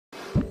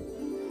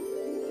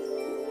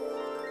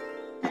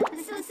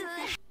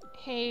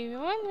Hey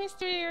everyone,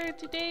 Mr. here.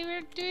 Today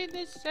we're doing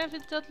the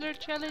 7 Toddler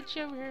challenge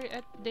and we're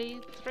at day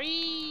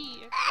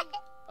 3.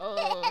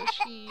 Oh,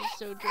 she's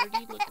so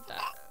dirty. Look at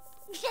that.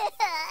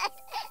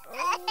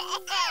 Oh,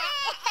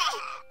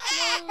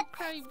 no,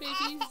 crying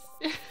babies.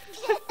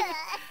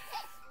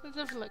 Let's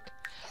have a look.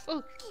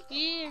 Oh,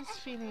 he is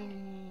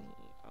feeling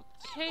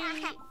okay.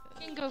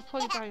 He can go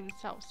play by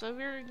himself. So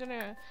we're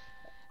gonna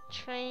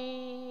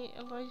train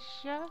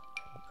Elijah.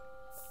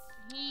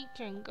 He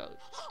can go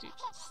to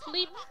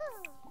sleep.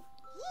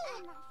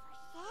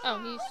 Oh,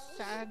 he's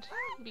sad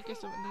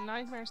because of a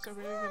nightmare, so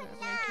we're gonna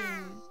make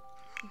him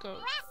go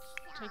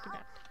take a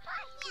nap.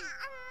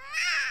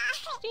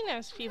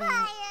 Christina's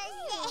feeling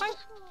quite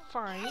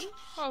fine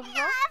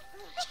overall.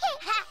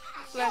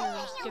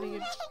 Leonard's getting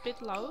a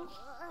bit low,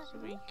 so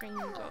we can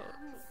go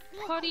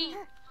potty.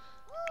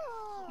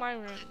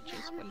 Myron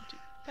just went to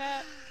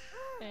bed,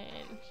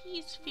 and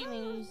he's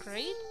feeling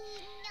great.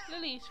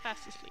 Lily's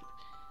fast asleep,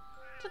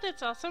 so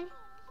that's awesome.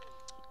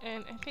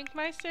 And I think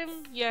my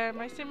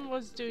sim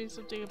was doing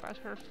something about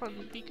her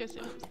phone because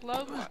it was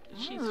low, but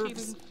she's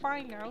feeling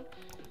fine now.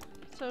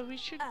 So we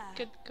should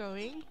get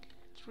going.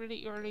 It's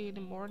really early in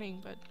the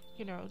morning, but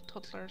you know,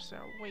 toddlers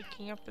are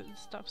waking up and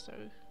stuff, so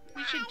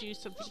we should do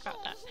something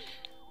about that.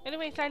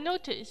 Anyways, I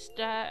noticed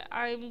that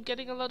I'm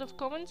getting a lot of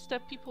comments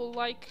that people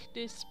like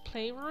this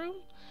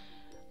playroom.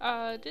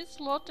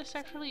 This lot is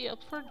actually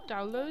up for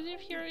download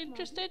if you're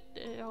interested.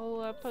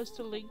 I'll post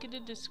a link in the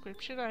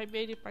description. I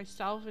made it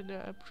myself in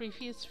a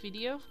previous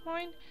video of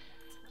mine.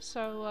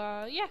 So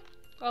yeah,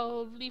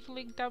 I'll leave a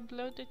link down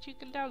below that you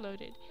can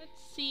download it.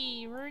 Let's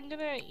see, we're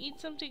gonna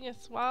eat something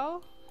as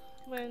well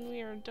when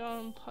we are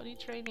done potty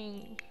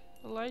training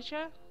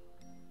Elijah.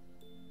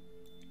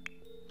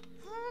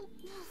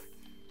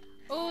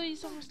 Oh,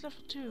 he's almost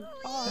level 2.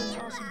 Oh,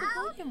 that's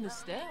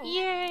awesome.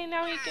 Yay,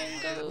 now he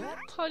can go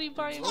potty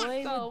by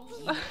himself.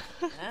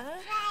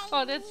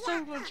 Oh, that's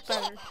so much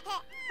better.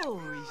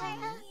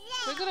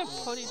 We're gonna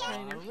potty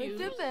train a few of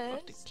the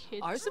kids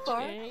today,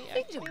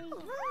 I think.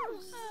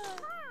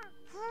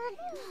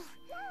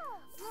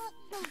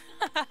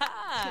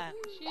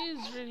 She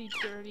is really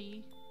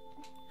dirty.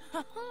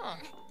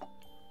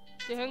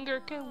 The hunger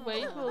can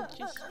wait. We'll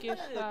just give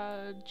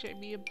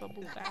Jamie a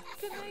bubble bath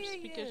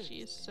first because she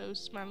is so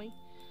smelly.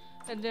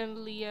 And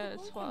then Leah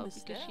as well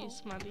because she's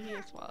smelly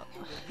as well.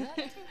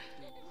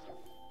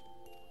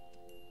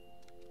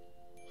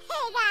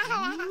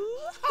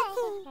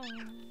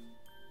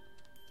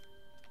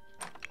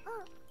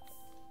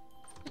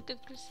 Look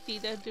at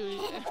Christina doing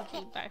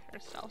everything by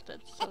herself.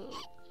 That's so...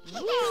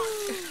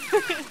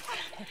 It's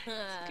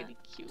getting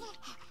cute.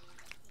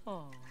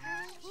 Oh.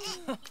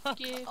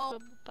 Give a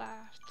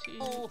bath to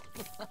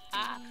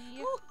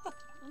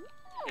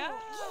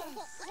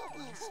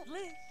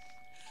Leah.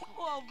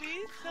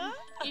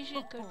 You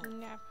should go to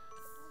nap.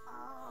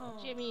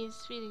 Jimmy is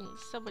feeling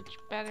so much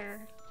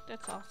better.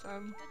 That's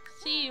awesome.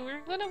 Let's see,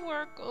 we're gonna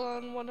work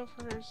on one of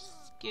her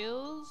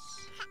skills.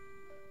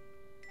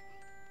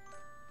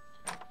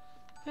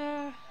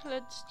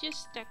 Let's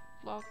just stack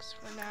blocks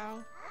for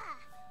now.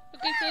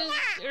 Okay, so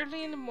it's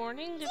early in the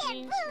morning, that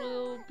means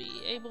we'll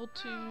be able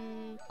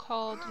to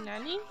call the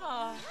nanny.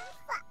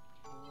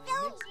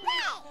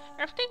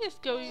 Everything is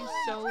going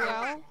so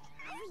well.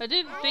 I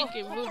didn't think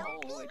it would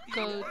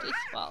go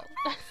this well.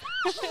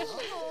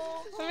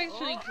 I'm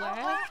actually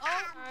glad.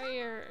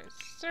 Higher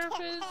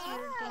service,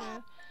 we're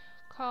gonna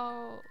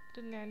call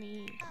the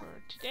nanny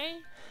for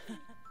today.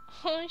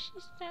 Oh,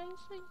 she's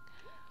dancing.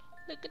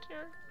 Look at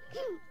her.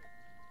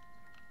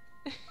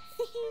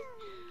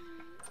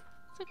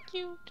 So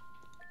cute.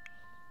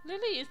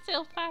 Lily is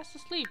still fast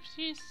asleep.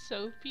 She is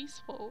so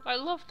peaceful. I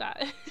love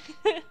that.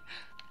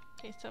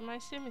 Okay, so my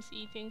sim is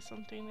eating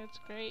something. That's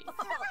great.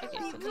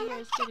 Okay, so Leah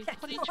is getting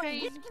potty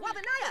trained.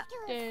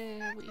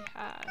 Then we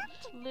have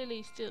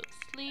Lily still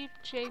asleep.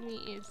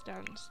 Jamie is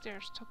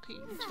downstairs talking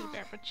to the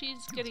bear, but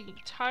she's getting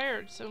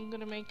tired, so I'm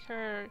gonna make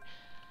her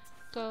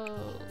go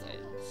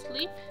and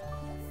sleep.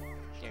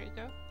 There you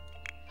go.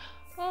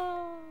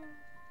 Oh,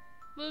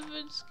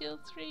 movement skill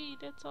 3.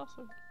 That's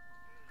awesome.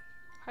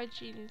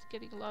 Hygiene is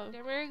getting low.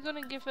 Then we're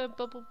gonna give a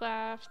bubble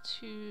bath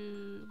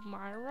to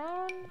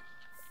Myron.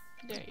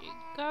 There you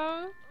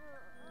go.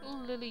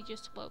 Oh, Lily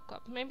just woke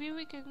up. Maybe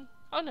we can...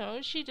 Oh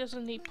no, she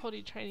doesn't need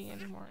potty training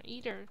anymore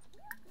either.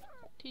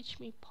 Teach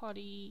me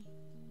potty.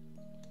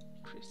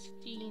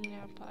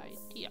 Christina by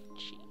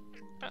Diachi.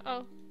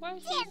 Uh-oh. Why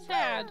is he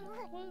sad?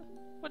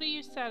 What are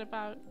you sad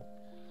about?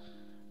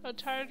 Oh,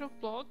 tired of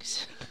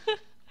blocks?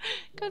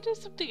 Go do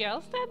something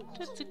else then?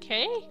 That's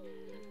okay.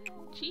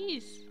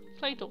 Jeez.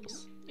 Play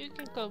dolls. You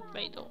can go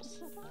play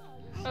dolls.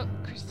 Oh,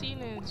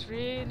 Christina is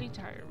really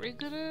tired. We're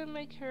gonna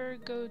make her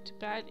go to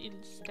bed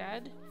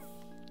instead.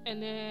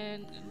 And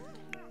then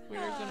we're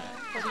gonna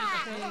potty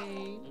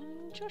train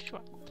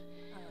Joshua.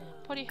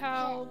 Potty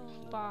help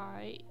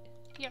by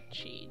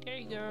Yachi. There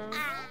you go.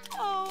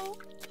 Oh,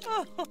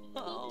 so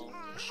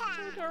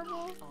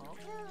adorable.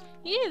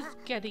 He is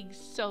getting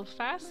so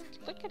fast.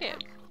 Look at him.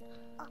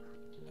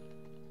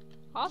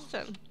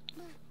 Awesome.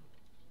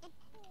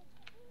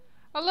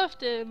 I love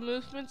the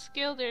movement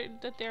skill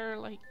that they're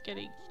like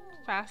getting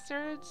faster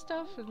and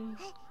stuff, and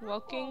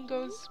walking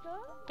goes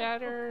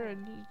better,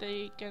 and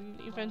they can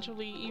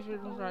eventually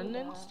even run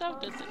and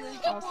stuff. That's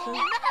awesome.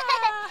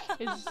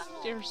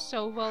 They're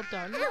so well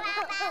done.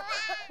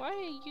 Why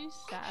are you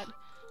sad?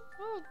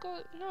 Oh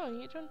god, no,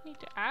 you don't need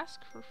to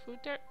ask for food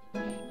there.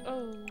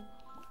 Oh,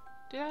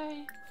 did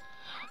I?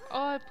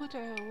 Oh, I put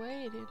it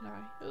away, didn't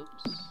I?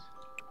 Oops.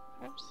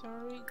 I'm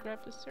sorry,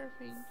 grab the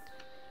serving.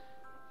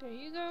 There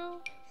you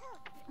go.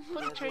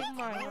 Put trade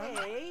mine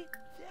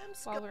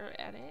while we're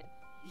at it.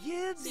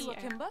 Yeah.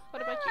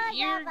 What about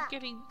you? You're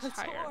getting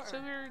tired, so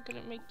we're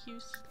gonna make you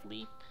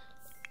sleep.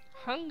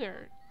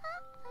 Hunger.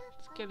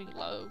 It's getting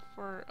low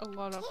for a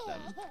lot of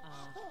them.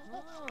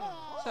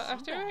 So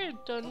after we're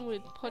done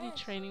with potty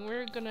training,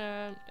 we're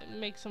gonna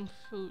make some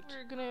food.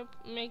 We're gonna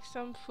make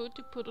some food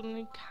to put on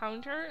the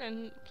counter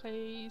and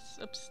place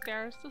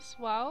upstairs as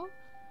well,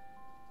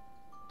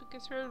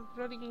 because we're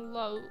running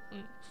low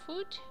on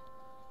food.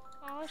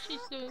 Oh, she's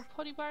doing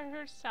potty by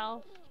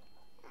herself.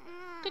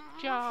 Good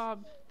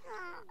job.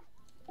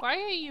 Why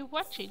are you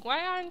watching?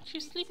 Why aren't you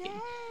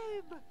sleeping?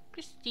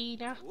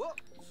 Christina.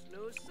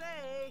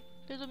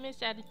 Little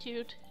Miss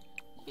Attitude.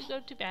 You go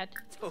to bed.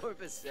 Oh,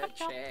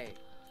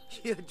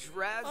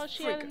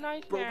 she had a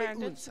nightmare.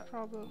 That's the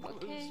problem.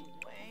 Okay.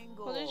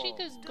 Well, then she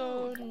could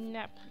go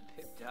nap.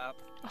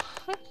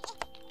 Look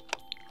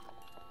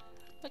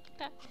at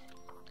that.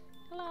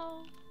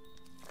 Hello.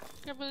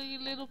 Grab a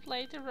little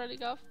plate and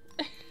running off.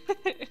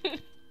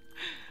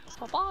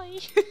 Bye-bye.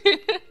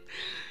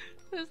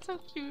 That's so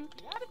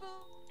cute.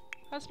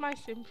 How's my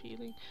sim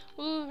feeling?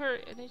 Ooh, her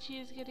energy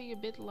is getting a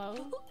bit low.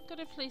 I'm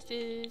gonna place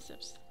this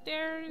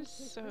upstairs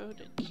so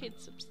the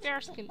kids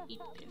upstairs can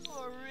eat this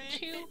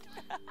too.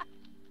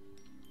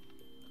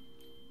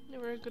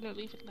 Then we're gonna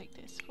leave it like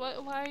this.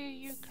 Why are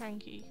you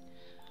cranky?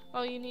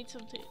 Oh, you need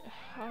something.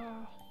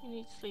 Oh, you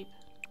need sleep.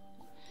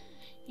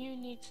 You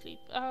need sleep.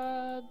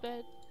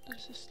 But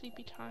it's a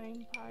sleepy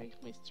time. Bye,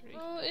 mystery.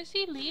 Oh, is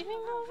he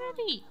leaving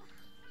already?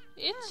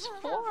 It's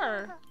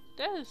 4.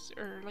 That is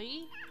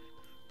early.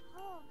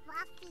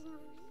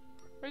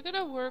 We're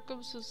gonna work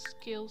on some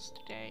skills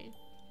today.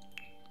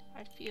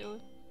 I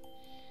feel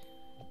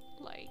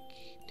like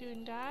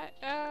doing that.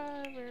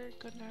 We're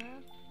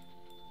gonna...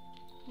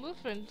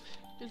 Movement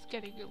is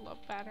getting a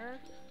lot better.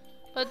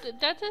 But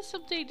that is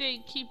something they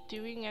keep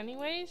doing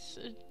anyways.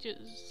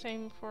 Just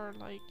same for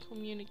like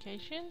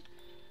communication.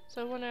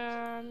 So I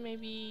wanna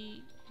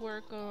maybe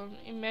work on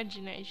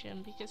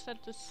imagination, because that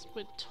is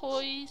with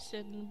toys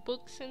and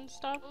books and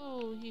stuff.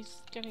 Oh,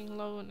 he's getting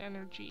low on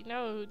energy.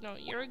 No,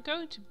 you're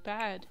going to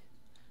bed.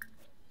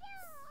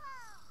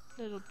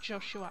 Little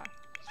Joshua.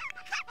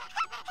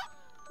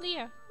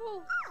 Leah,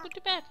 oh, go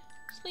to bed.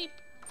 Sleep.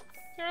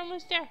 You're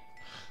almost there.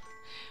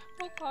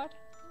 Oh god.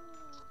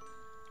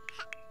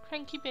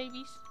 Cranky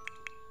babies.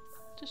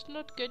 Just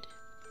not good.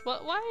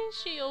 But why is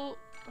she all...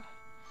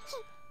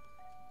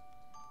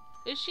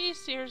 Is she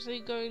seriously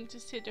going to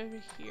sit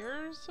over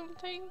here or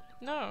something?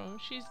 No,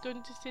 she's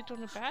going to sit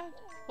on the bed.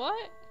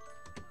 What?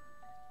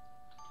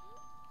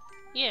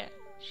 Yeah,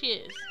 she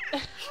is.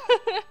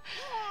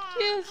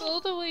 She is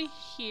all the way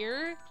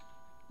here,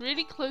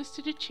 really close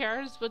to the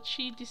chairs, but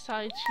she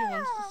decides she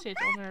wants to sit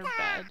on her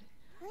bed.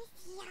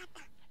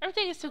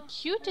 Everything is so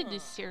cute in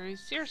this series.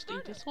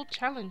 Seriously, this whole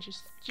challenge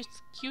is just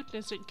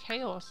cuteness and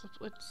chaos at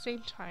the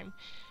same time.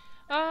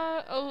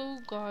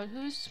 Oh god,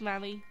 who's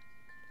smelly?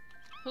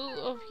 Who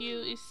of you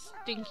is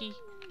stinky?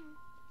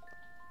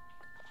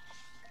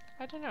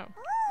 I don't know.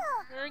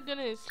 We're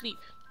gonna sleep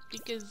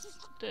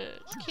because the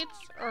kids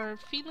are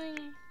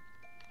feeling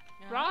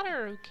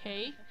rather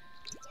okay.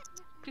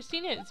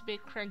 Christina is a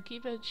bit cranky,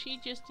 but she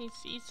just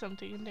needs to eat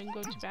something and then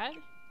go to bed.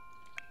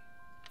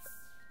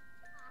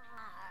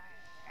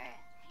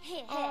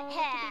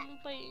 Oh,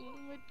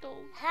 playing with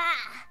dolls.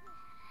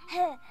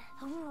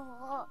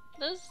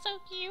 That's so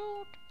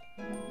cute.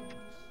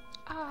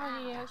 Ah,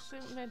 yes,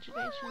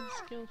 imagination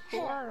skill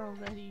 4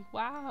 already.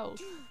 Wow.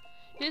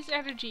 His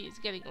energy is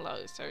getting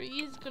low, so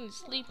he's gonna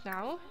sleep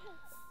now.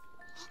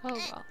 Oh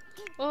well.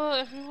 Oh,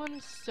 everyone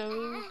is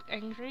so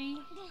angry.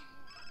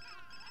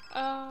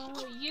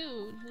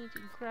 You need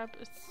to grab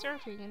a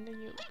serving and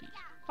then you'll be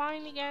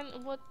fine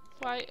again. What?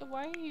 Why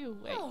are you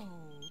awake?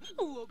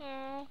 Oh,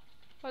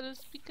 well,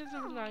 it's because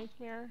of a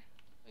nightmare.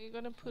 You're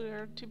gonna put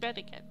her to bed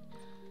again.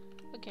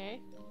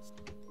 Okay.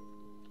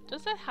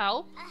 Does that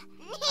help?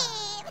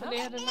 When they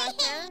had a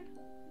nightmare?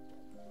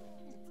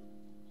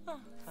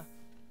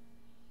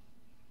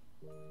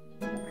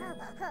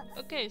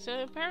 Okay,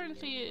 so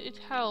apparently it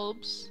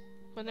helps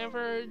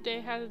whenever they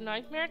had a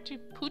nightmare to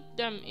put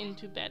them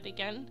into bed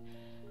again.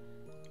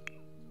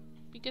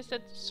 Because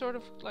that sort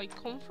of like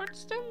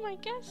comforts them, I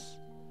guess.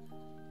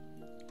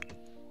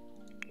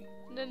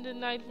 And then the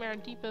nightmare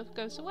debuff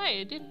goes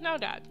away. I didn't know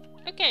that.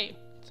 Okay,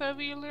 so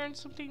we learned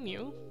something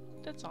new.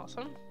 That's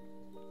awesome.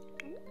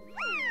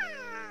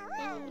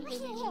 Oh,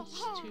 Lily needs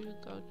to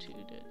go to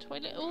the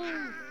toilet.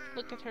 Oh,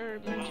 look at her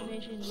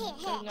imagination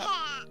going up.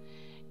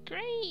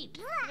 Great!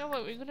 You know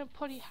what, we're gonna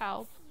potty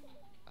help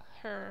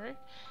her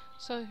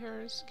so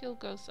her skill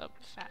goes up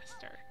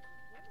faster.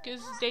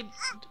 Because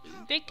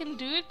they can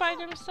do it by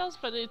themselves,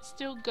 but it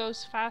still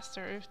goes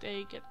faster if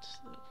they get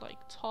like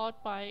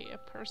taught by a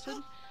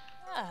person.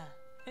 Ah,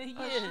 Oh,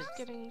 yes. she's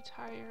getting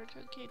tired.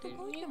 Okay, then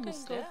you can go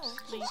to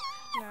sleep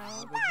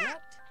now.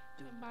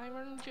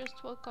 Byron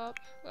just woke up.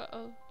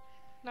 Uh-oh.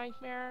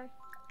 Nightmare.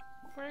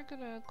 We're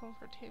gonna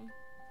comfort him.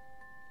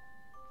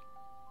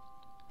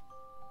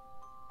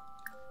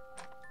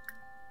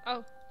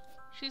 Oh,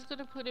 she's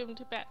gonna put him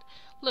to bed.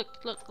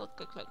 Look.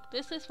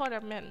 This is what I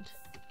meant.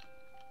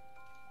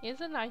 He's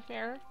a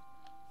nightmare.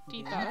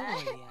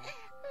 Debuff.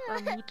 Or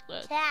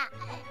moodless.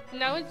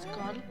 Now it's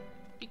gone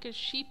because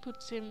she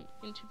puts him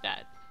into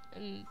bed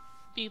and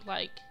be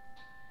like,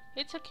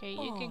 it's okay,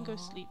 you can go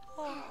sleep.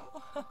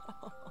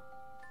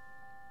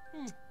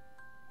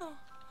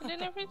 And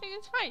then everything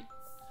is fine.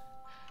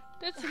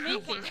 That's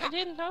amazing. I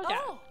didn't know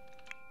that.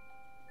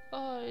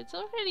 Oh, it's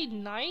already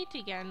night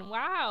again.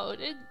 Wow,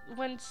 it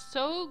went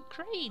so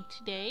great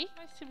today.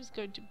 My Sim's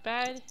going to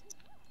bed.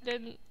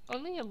 Then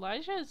only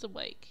Elijah is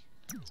awake.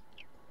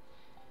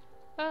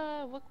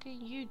 What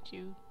can you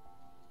do?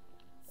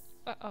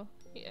 Uh-oh.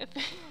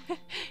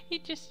 He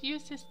just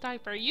used his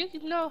diaper. You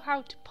know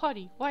how to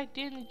potty. Why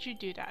didn't you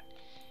do that?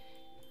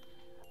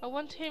 I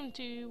want him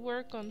to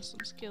work on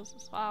some skills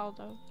as well,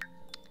 though.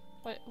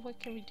 What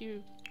can we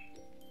do?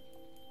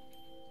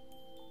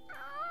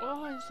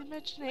 Oh, his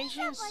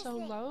imagination is so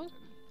low.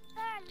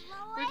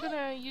 We're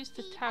gonna use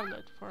the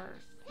tablet for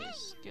his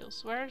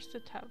skills. Where's the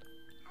tablet?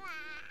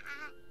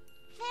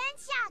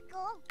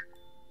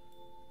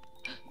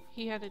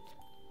 He had it.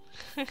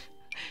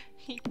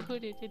 He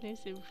put it in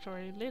his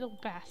inventory, little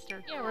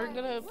bastard. Yeah, we're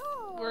gonna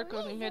work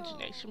on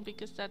imagination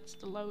because that's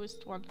the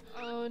lowest one.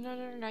 Oh,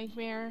 another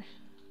nightmare.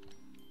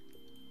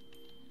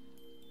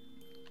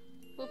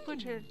 We'll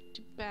put her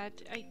to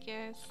bed, I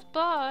guess.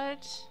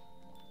 But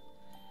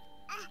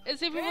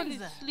as everyone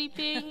is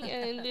sleeping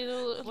and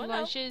little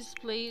Elijah is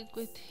playing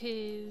with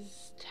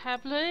his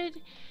tablet,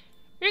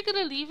 we're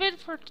gonna leave it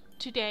for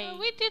today.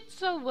 We did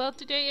so well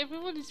today.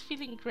 Everyone is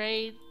feeling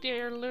great.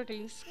 They're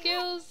learning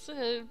skills.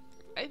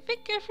 I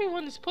think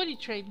everyone is potty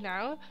trained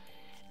now.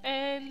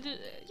 And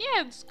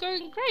yeah, it's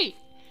going great.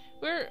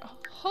 We're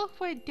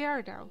halfway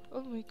there now.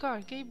 Oh my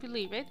god, can you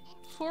believe it?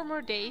 4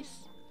 more days.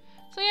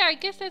 So yeah, I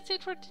guess that's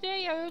it for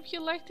today. I hope you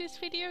liked this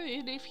video,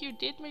 and if you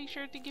did, make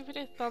sure to give it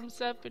a thumbs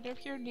up, and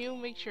if you're new,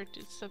 make sure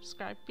to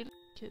subscribe below,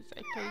 because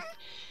I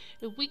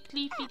post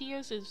weekly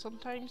videos, and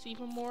sometimes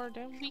even more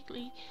than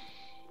weekly.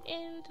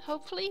 And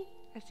hopefully,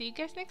 I'll see you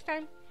guys next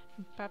time.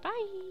 Bye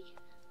bye!